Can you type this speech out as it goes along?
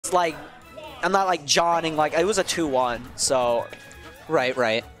just like, I'm not like jawing, like, it was a 2-1, so.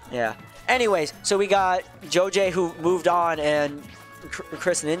 Right. Yeah. Anyways, so we got Joj who moved on and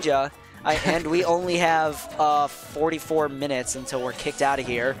Chrininja, and we only have 44 minutes until we're kicked out of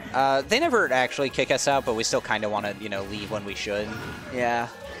here. They never actually kick us out, but we still kind of want to, you know, leave when we should. Yeah.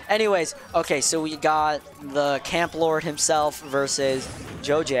 Anyways, okay, so we got the Camp Lord himself versus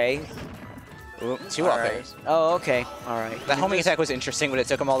Joj. Ooh, 2 up airs. Oh, okay. All right. That homing attack was interesting, but it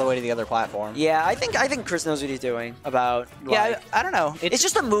took him all the way to the other platform. Yeah, I think Chris knows what he's doing about. Like, Yeah, I don't know. it's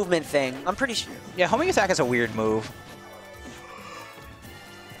just a movement thing. I'm pretty sure. Yeah, homing attack is a weird move.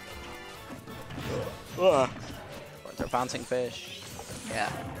 They're bouncing fish.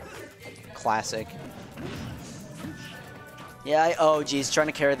 Yeah. Classic. Yeah, oh geez, trying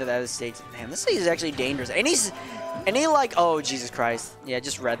to carry that out of the stage. Man, this stage is actually dangerous. And he like, oh Jesus Christ. Yeah,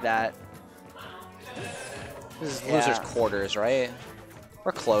 just read that. This is loser's quarters, right?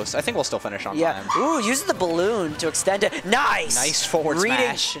 We're close. I think we'll still finish on time. Ooh, uses the balloon to extend it. Nice! Nice forward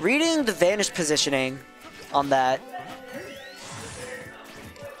smash. Reading the vanish positioning on that.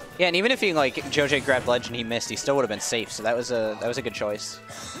 Yeah, and even if he like Joj grabbed ledge and he missed, he still would have been safe. So that was a good choice.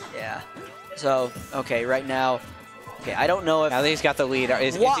 Yeah. So okay, right now, okay, I don't know if now that he's got the lead.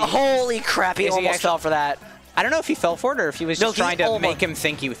 Holy crap! He almost fell for that. I don't know if he fell for it or if he was just trying to make him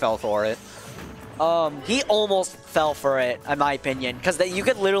think he fell for it. He almost fell for it, in my opinion, because you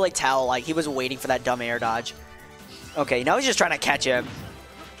could literally tell like he was waiting for that dumb air dodge. Okay, now he's just trying to catch him.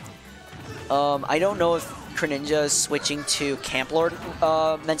 I don't know if Chrininja is switching to Camp Lord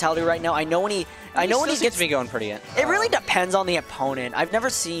mentality right now. I know when he gets me going pretty. It really depends on the opponent. I've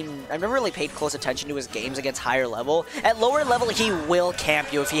never really paid close attention to his games against higher level. At lower level, he will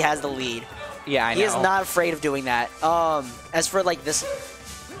camp you if he has the lead. Yeah, I know. He is not afraid of doing that. As for like this,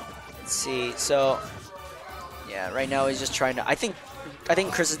 let's see. So, yeah, right now he's just trying to. I think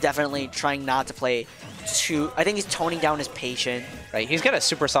Chris is definitely trying not to play too. I think he's toning down his patience. Right, he's got a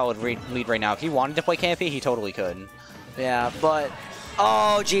super solid lead right now. If he wanted to play campy, he totally could. Yeah, but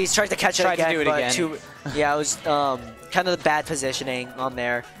oh geez, tried to catch it again. Tried to do it again. Yeah, it was kind of the bad positioning on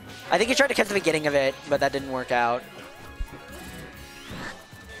there. I think he tried to catch the beginning of it, but that didn't work out.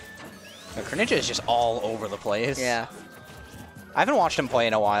 Chrininja is just all over the place. Yeah. I haven't watched him play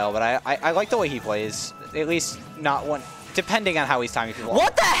in a while, but I like the way he plays. At least not one, depending on how he's timing people.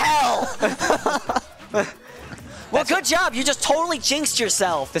 What the hell? Well, good job. You just totally jinxed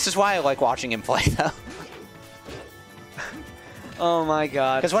yourself. This is why I like watching him play, though. Oh my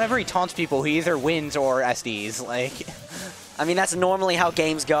god. Because whenever he taunts people, he either wins or SDs. Like, I mean, that's normally how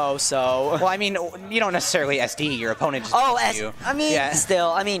games go, so. Well, I mean, you don't necessarily SD. Your opponent just you. I mean, yeah. Still,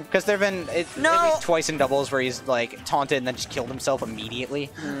 I mean. Because there have been at least twice in doubles where he's, like, taunted and then just killed himself immediately.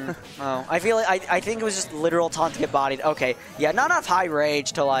 Oh, I feel like, I think it was just literal taunt to get bodied. Okay, yeah, not enough high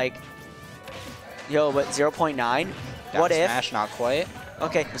rage to, like. Yo, but 0.9? What if? Smash, not quite.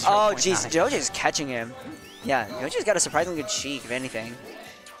 Okay. Oh, jeez, Jojo's catching him. Yeah, Jojo's got a surprisingly good cheek, if anything.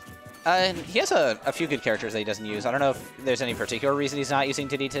 He has a few good characters that he doesn't use. I don't know if there's any particular reason he's not using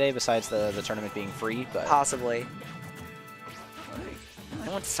Tiddy today besides the tournament being free, but possibly. I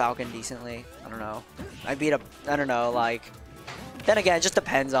went Falcon decently. I don't know. I don't know, like. Then again, it just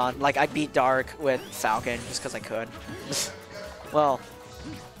depends on. Like, I beat Dark with Falcon just because I could. Well.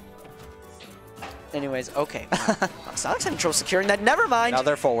 Anyways, okay. Sonic's having trouble securing that. Never mind.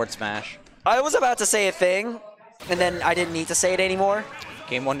 Another forward smash. I was about to say a thing, and then I didn't need to say it anymore.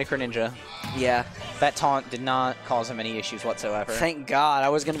 Game 1 to Chrininja. Yeah. That taunt did not cause him any issues whatsoever. Thank God. I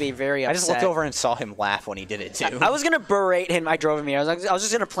was going to be very upset. I just looked over and saw him laugh when he did it, too. I was going to berate him. I drove him here. I was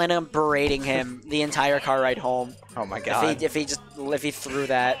just going to plan on berating him the entire car ride home. Oh, my God. If he threw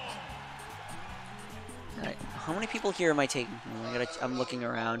that. All right. How many people here am I taking? I'm looking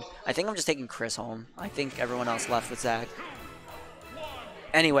around. I think I'm just taking Chris home. I think everyone else left with Zach.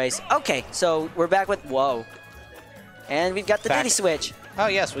 Anyways, okay, so we're back with whoa. And we've got the Diddy switch. Oh,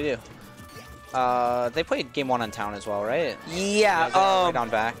 yes, we do. They played game 1 on town as well, right? Yeah, right on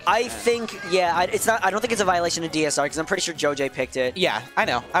back. I think, yeah, it's not. I don't think it's a violation of DSR because I'm pretty sure Joj picked it. Yeah, I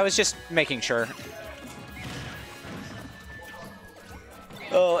know. I was just making sure.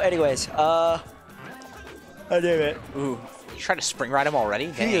 Oh, anyways, I did it. Ooh, you tried to spring ride him already?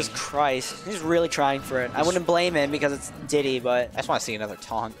 Dang. Jesus Christ. He's really trying for it. I wouldn't blame him because it's Diddy, but... I just want to see another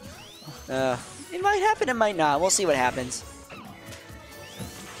taunt. It might happen, it might not. We'll see what happens.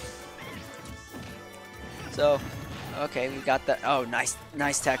 So, okay, we've got the... Oh,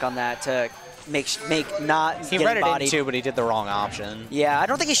 nice tech on that to make not He read it in too, but he did the wrong option. Yeah, I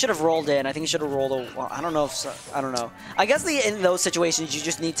don't think he should have rolled in. I think he should have rolled a... Well, I don't know if... I don't know. I guess in those situations, you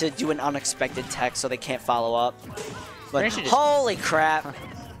just need to do an unexpected tech so they can't follow up. But holy crap.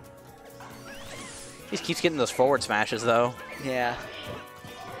 He just keeps getting those forward smashes, though. Yeah.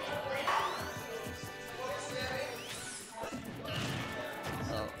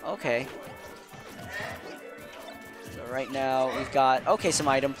 Oh, okay. So right now we've got, okay, some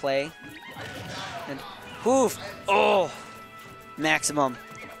item play. And, oof! Oh! Maximum.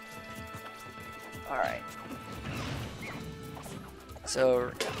 Alright.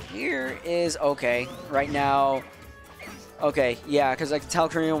 So here is, okay, right now, okay, yeah, because I can tell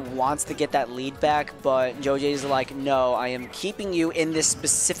Chrininja wants to get that lead back, but JoJ's like, no, I am keeping you in this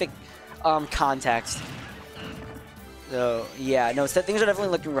specific context. So, yeah, no, things are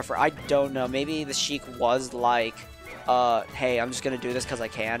definitely looking rougher. I don't know, maybe the Sheik was like, hey, I'm just going to do this because I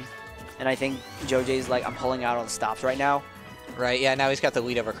can. And I think JoJ's like, I'm pulling out on the stops right now. Right, yeah, now he's got the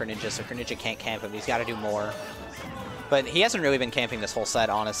lead over Chrininja, so Chrininja can't camp him. He's got to do more. But he hasn't really been camping this whole set,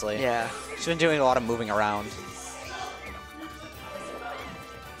 honestly. Yeah. He's been doing a lot of moving around.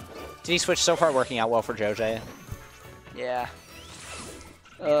 DD switch so far working out well for JoJ. Yeah.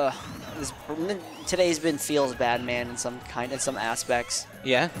 Today's been feels bad, man, in some aspects.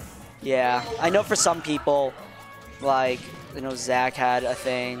 Yeah? Yeah. I know for some people, like, you know, Zach had a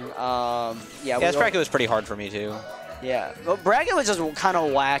thing. Yeah, this bracket was pretty hard for me, too. Yeah. Well, bracket was just kind of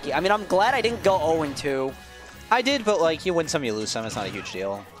wacky. I mean, I'm glad I didn't go 0-2. I did, but, like, you win some, you lose some. It's not a huge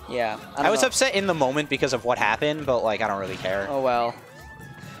deal. Yeah. I was upset in the moment because of what happened, but, like, I don't really care. Oh, well.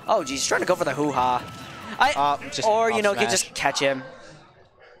 Oh, geez, he's trying to go for the hoo-ha. Or, you know, you could just catch him.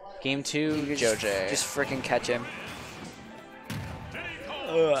 Game 2, JoJ. Just freaking catch him.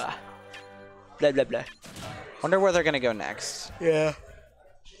 Ugh. Blah, blah, blah. Wonder where they're going to go next. Yeah.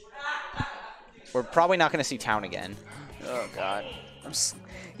 We're probably not going to see Town again. Oh, God. I'm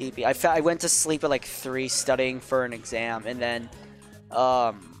sleepy. I went to sleep at like 3 studying for an exam, and then,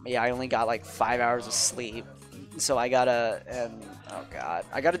 yeah, I only got like 5 hours of sleep. So I gotta, oh, God.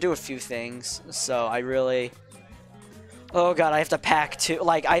 I gotta do a few things. So I really, oh, God, I have to pack too.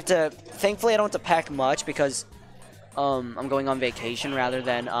 Like, thankfully I don't have to pack much because, I'm going on vacation rather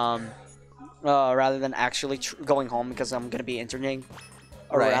than actually going home because I'm gonna be interning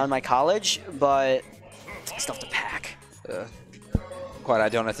around my college, but I still have to pack. Glad I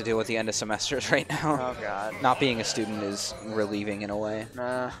don't have to deal with the end of semesters right now. Oh, God. Not being a student is relieving in a way.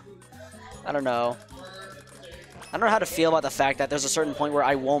 I don't know. I don't know how to feel about the fact that there's a certain point where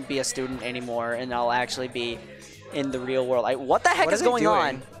I won't be a student anymore and I'll actually be in the real world. What the heck is going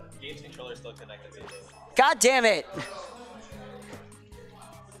on? Game's controller's still connected to you. God damn it!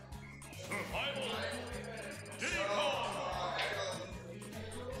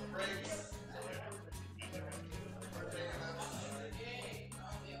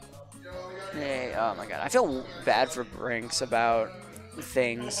 Hey, oh my God. I feel bad for Brinks about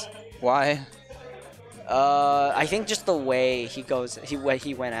things. Why? I think just the way he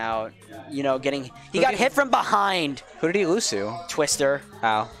went out, you know, he got hit from behind. Who did he lose to? Twister.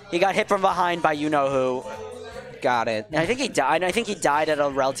 Oh. He got hit from behind by you-know-who. Got it. And I think he died. I think he died at a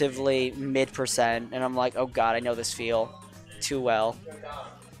relatively mid%, and I'm like, oh, God, I know this feel too well.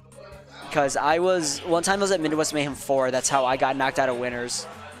 Because one time I was at Midwest Mayhem 4, that's how I got knocked out of winners.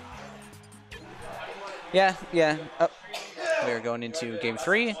 Yeah. Oh. We're going into game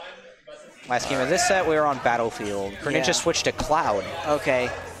 3. Last game of this set, we were on Battlefield. Chrininja switched to Cloud. Okay.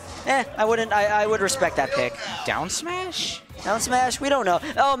 I would respect that pick. Down smash? Down smash? We don't know.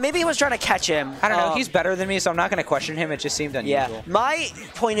 Oh, maybe he was trying to catch him. I don't know. He's better than me, so I'm not going to question him. It just seemed unusual. Yeah. My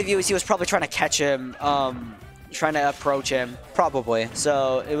point of view is he was probably trying to catch him, trying to approach him. Probably.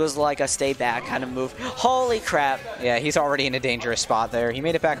 So it was like a stay back kind of move. Holy crap. Yeah, he's already in a dangerous spot there. He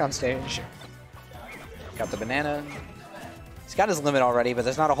made it back on stage. Got the banana. He's got his limit already, but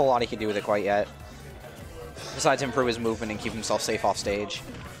there's not a whole lot he can do with it quite yet. Besides improve his movement and keep himself safe off stage.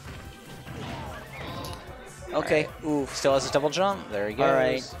 Okay. Right. Ooh, still has his double jump. There he goes. All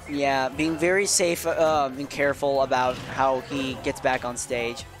right. Yeah, being very safe and careful about how he gets back on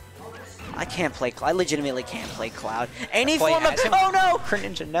stage. I can't play. I legitimately can't play Cloud. Any form of. Oh no!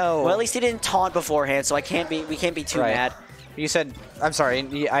 Chrininja, no. Well, at least he didn't taunt beforehand, so we can't be too mad. You said. I'm sorry.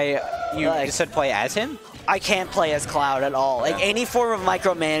 You said play as him. I can't play as Cloud at all. Like, any form of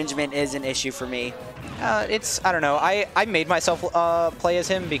micromanagement is an issue for me. I don't know. I made myself play as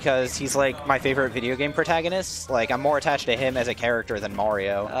him because he's like my favorite video game protagonist. Like, I'm more attached to him as a character than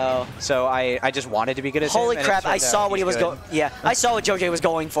Mario. Oh. So I just wanted to be good as him. Holy crap, I saw what he was going. Yeah, I saw what JoJ was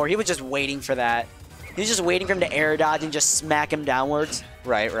going for. He was just waiting for that. He was just waiting for him to air dodge and just smack him downwards.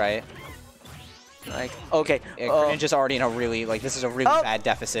 Right. Like, okay. Yeah, Chrininja's already in a really, this is a really bad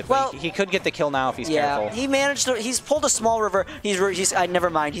deficit. But he could get the kill now if he's careful. He managed to, he's pulled a small reverse.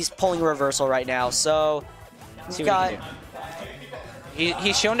 Never mind, he's pulling a reversal right now. So, he's got,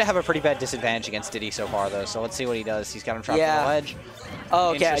 He's shown to have a pretty bad disadvantage against Diddy so far, though, so let's see what he does. He's got him trapped Yeah. on the ledge. Oh,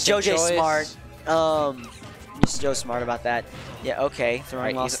 okay. Interesting JoJo's choice. smart. Joe's smart about that. Yeah, okay.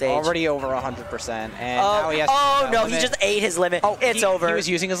 Throwing Right, off he's stage. already over 100%, and now he has to oh use that no, limit. he just ate his limit. Oh, It's over. He was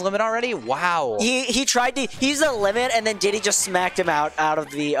using his limit already? Wow. He tried to use the limit, and then Diddy just smacked him out of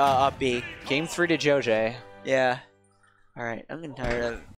the up B. Game 3 to JoJ. Yeah. All right, I'm getting tired of